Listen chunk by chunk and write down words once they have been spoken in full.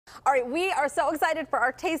All right, we are so excited for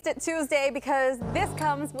our Taste It Tuesday because this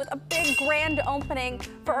comes with a big grand opening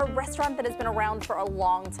for a restaurant that has been around for a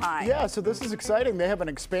long time. Yeah, so this is exciting. They have an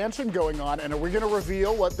expansion going on, and are we going to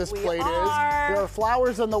reveal what this plate is? There are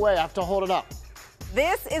flowers in the way. I have to hold it up.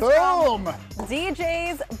 This is Boom! from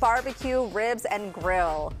DJ's Barbecue Ribs and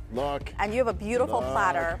Grill. Look. And you have a beautiful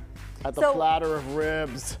platter. At the platter of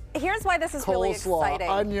ribs. Here's why this is Coleslaw, really exciting.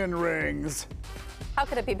 Onion rings. How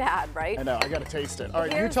could it be bad, right? I know, I gotta taste it. All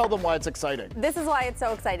right, you tell them why it's exciting. This is why it's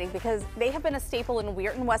so exciting, because they have been a staple in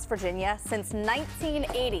Weirton, West Virginia since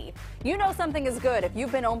 1980. You know something is good if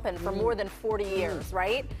you've been open for more than 40 years,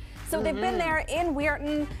 right? So they've been there in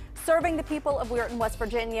Weirton, serving the people of Weirton, West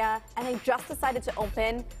Virginia, and they just decided to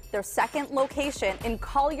open their second location in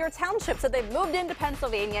Collier Township. So they've moved into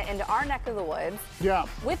Pennsylvania, into our neck of the woods,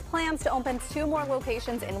 with plans to open 2 more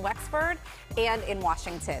locations in Wexford and in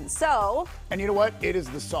Washington. So, and you know what? It is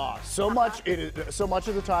the sauce. So much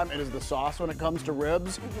of the time, it is the sauce when it comes to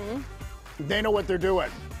ribs. They know what they're doing.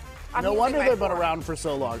 No wonder they've been around for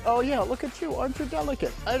so long. Oh yeah, look at you, aren't you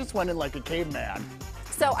delicate? I just went in like a caveman.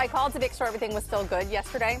 So I called to make sure everything was still good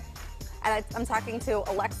yesterday, and I'm talking to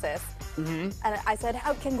Alexis, and I said,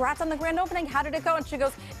 "Oh, congrats on the grand opening. How did it go?" And she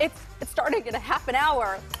goes, "It's starting in a half an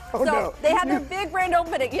hour." Oh, so no. They had their big grand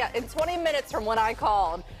opening, in 20 minutes from when I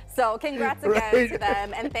called. So congrats again to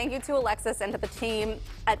them, and thank you to Alexis and to the team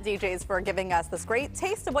at DJ's for giving us this great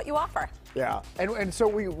taste of what you offer. Yeah, and so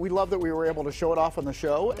we love that we were able to show it off on the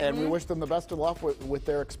show, and we wish them the best of luck with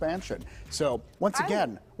their expansion. So once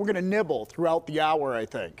again, we're going to nibble throughout the hour, I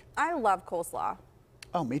think. I love coleslaw.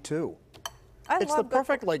 Oh, me too. It's love the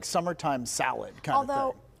perfect like summertime salad kind of thing.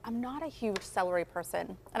 Although I'm not a huge celery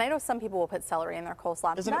person, and I know some people will put celery in their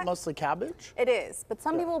coleslaw. Isn't it mostly cabbage? It is, but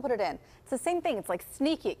some people will put it in. It's the same thing. It's like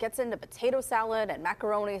sneaky. It gets into potato salad and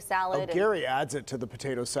macaroni salad. Oh, Gary adds it to the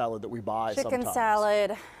potato salad that we buy sometimes. Chicken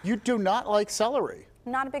salad. You do not like celery?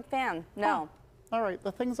 Not a big fan, no. Oh. All right,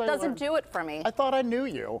 the things I Doesn't learned. do it for me. I thought I knew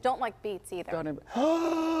you. Don't like beets either.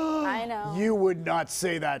 I know. You would not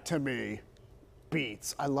say that to me.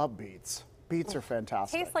 Beets. I love beets. Beets are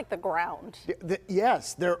fantastic. Tastes like the ground.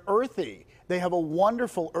 Yes, they're earthy. They have a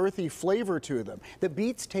wonderful earthy flavor to them. The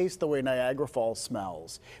beets taste the way Niagara Falls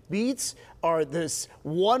smells. Beets are this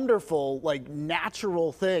wonderful, like,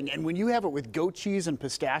 natural thing. And when you have it with goat cheese and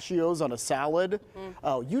pistachios on a salad,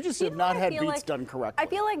 oh, you just have not had beets done correctly. I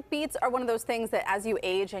feel like beets are one of those things that as you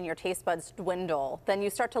age and your taste buds dwindle, then you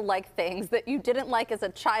start to like things that you didn't like as a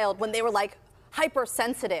child when they were like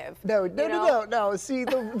hypersensitive. No. See,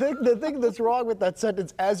 the thing that's wrong with that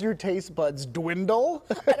sentence, as your taste buds dwindle.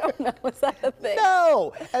 I don't know, is that a thing?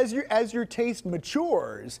 No, as your taste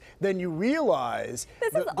matures, then you realize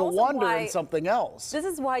the wonder in something else. This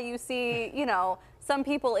is why you see, some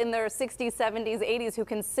people in their 60s, 70s, 80s who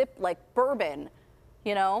can sip like bourbon,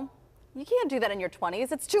 You can't do that in your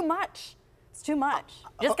 20s. It's too much. It's too much.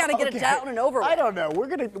 You just got to get it down and over with. I don't know.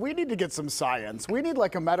 We need to get some science. We need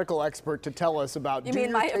like a medical expert to tell us about do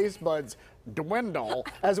your taste buds dwindle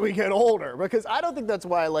as we get older, because I don't think that's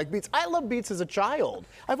why I like beets. I love beets as a child.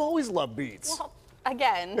 I've always loved beets. Well,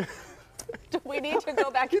 again, do we need to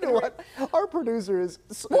go back? You know what? Our producer is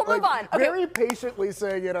move on. Okay. Very patiently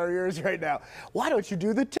saying in our ears right now, why don't you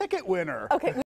do the ticket winner? Okay.